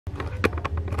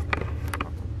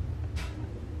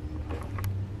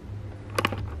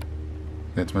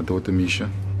That's my daughter Misha.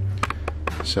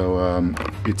 So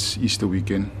it's Easter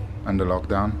weekend under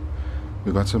lockdown.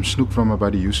 We got some snoek from my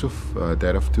buddy Yusuf,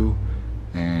 dad of two,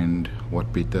 and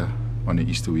what better on an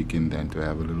Easter weekend than to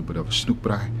have a little bit of a Snoek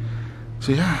Braai.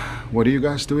 So yeah, what are you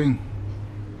guys doing?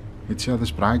 Let's see how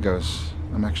this braai goes.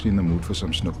 I'm actually in the mood for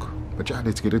some snoek. But yeah,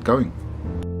 let's get it going.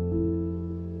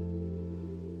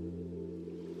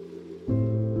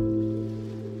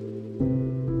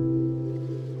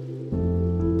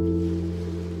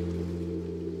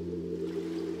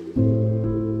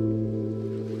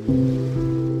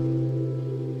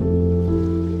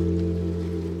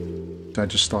 So I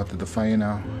just started the fire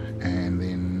now, and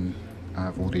then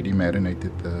I've already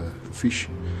marinated the fish.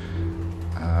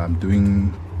 I'm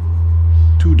doing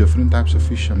two different types of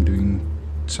fish. I'm doing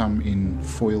some in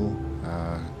foil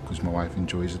because my wife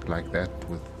enjoys it like that,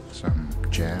 with some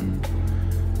jam,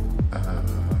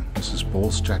 Mrs.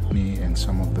 Paul's chutney, and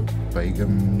some of the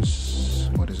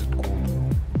bagums. What is it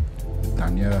called?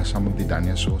 Dania, some of the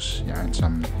dania sauce, yeah, and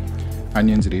some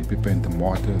onions, red pepper, and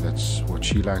tomato. That's what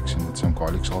she likes, and with some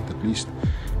garlic salt at least.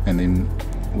 And then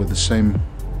with the same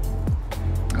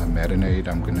marinade,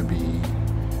 I'm going to be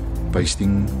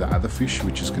basting the other fish,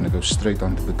 which is going to go straight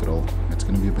onto the grill. It's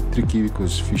going to be a bit tricky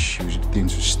because fish usually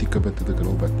tends to stick a bit to the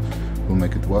grill, but we'll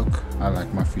make it work. I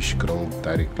like my fish grilled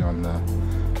directly on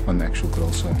the actual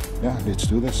grill. So yeah, let's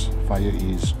do this. Fire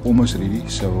is almost ready,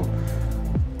 so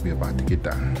we're about to get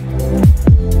done.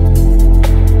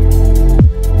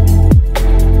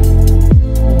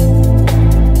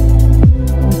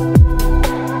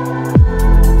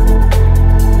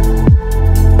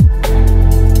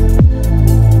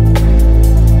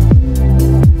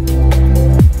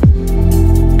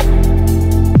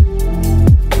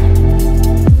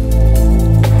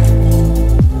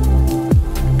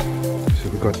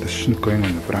 Got the snoek going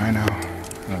on the braai now.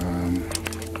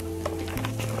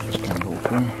 Just kind of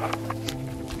open.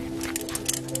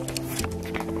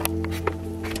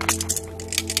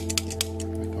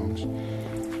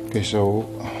 Okay, so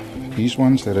these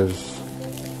ones that is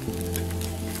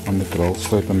on the grill,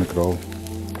 straight on the grill,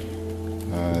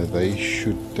 they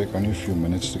should take only a few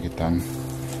minutes to get done.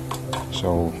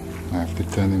 So I have to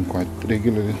turn them quite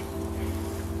regularly,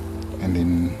 and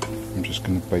then I'm just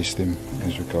going to baste them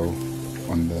as we go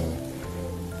on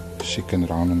the second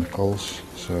round on the coals.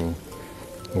 So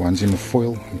the ones in the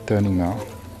foil I'm turning now.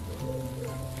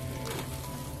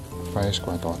 The fire is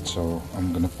quite hot, so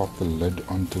I'm gonna pop the lid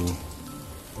onto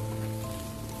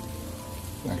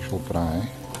the actual braai,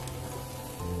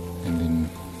 and then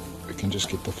we can just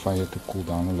get the fire to cool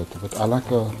down a little bit. I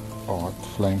like a hot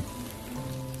flame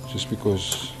just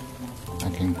because I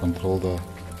can control the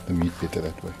meat better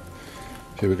that way.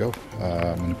 Here we go.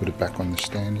 I'm going to put it back on the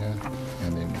stand here,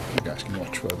 and then you guys can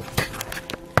watch further.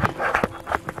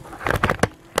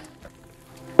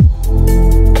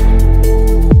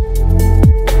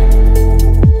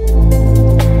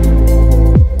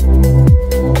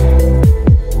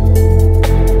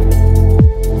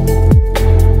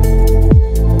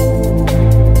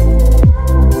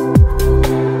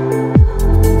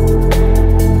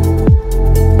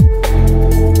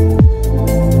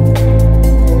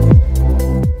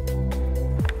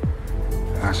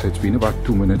 So it's been about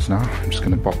 2 minutes now. I'm just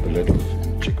going to pop the lid off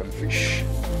and check on the fish.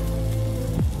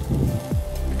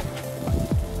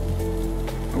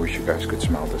 I wish you guys could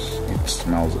smell this. It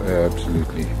smells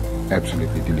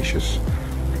absolutely delicious.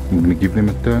 I'm going to give them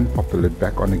a turn, pop the lid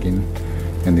back on again,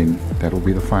 and then that will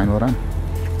be the final run.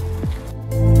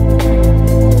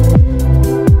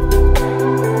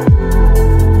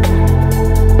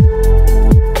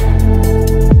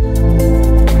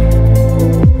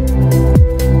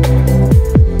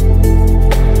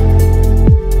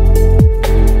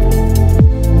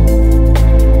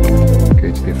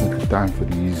 Time for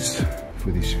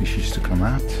these fishes to come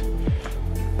out.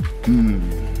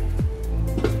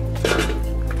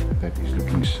 That is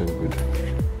looking so good.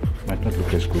 Might not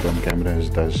look as good on camera as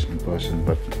it does in person,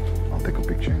 but I'll take a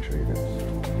picture and show you guys.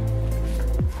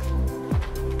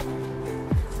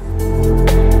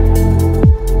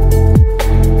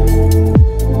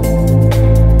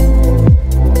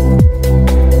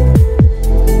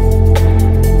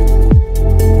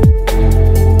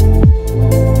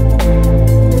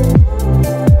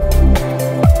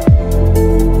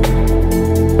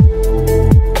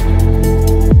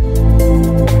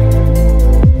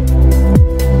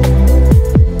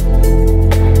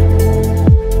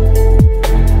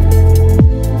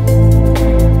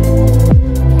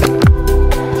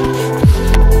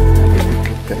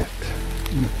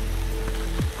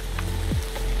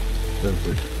 So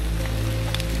good.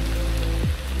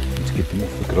 Let's get them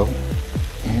off the grill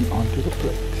and onto the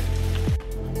plate.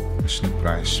 Snoek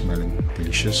Braai is smelling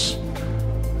delicious.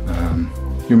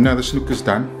 You know the snoek is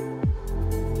done.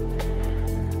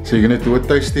 So you're gonna do a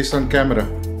taste test on camera?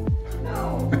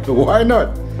 No. Why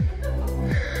not?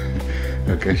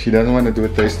 Okay, she doesn't want to do a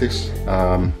taste test.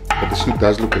 But the snoek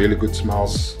does look really good.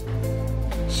 Smells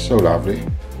so lovely.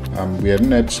 We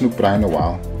hadn't had Snoek Braai in a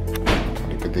while.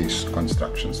 Look at these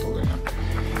constructions still going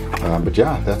on. But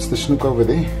yeah, that's the snoek over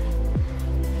there.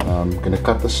 I'm gonna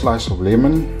cut a slice of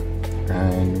lemon,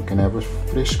 and you can have a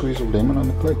fresh squeeze of lemon on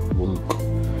the plate. It will look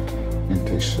and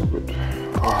taste so good.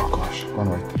 Oh gosh, I can't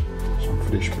wait. Some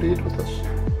fresh bread with us.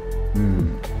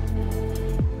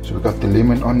 So we got the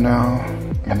lemon on now,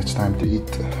 and it's time to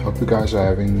eat. Hope you guys are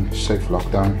having a safe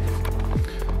lockdown.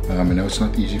 I know it's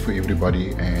not easy for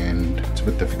everybody, and it's a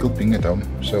bit difficult being at home.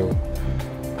 So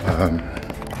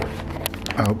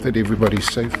I hope that everybody's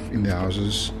safe in their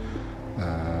houses,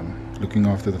 looking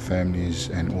after the families,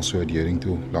 and also adhering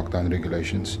to lockdown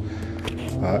regulations.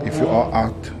 If you are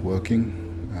out working,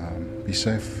 be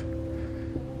safe.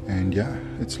 And yeah,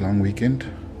 it's long weekend.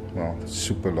 Well,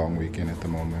 super long weekend at the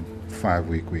moment,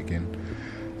 5-week weekend.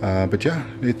 But yeah,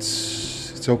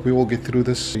 let's hope we all get through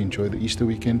this. Enjoy the Easter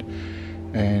weekend,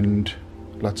 and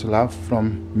lots of love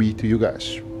from me to you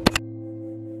guys.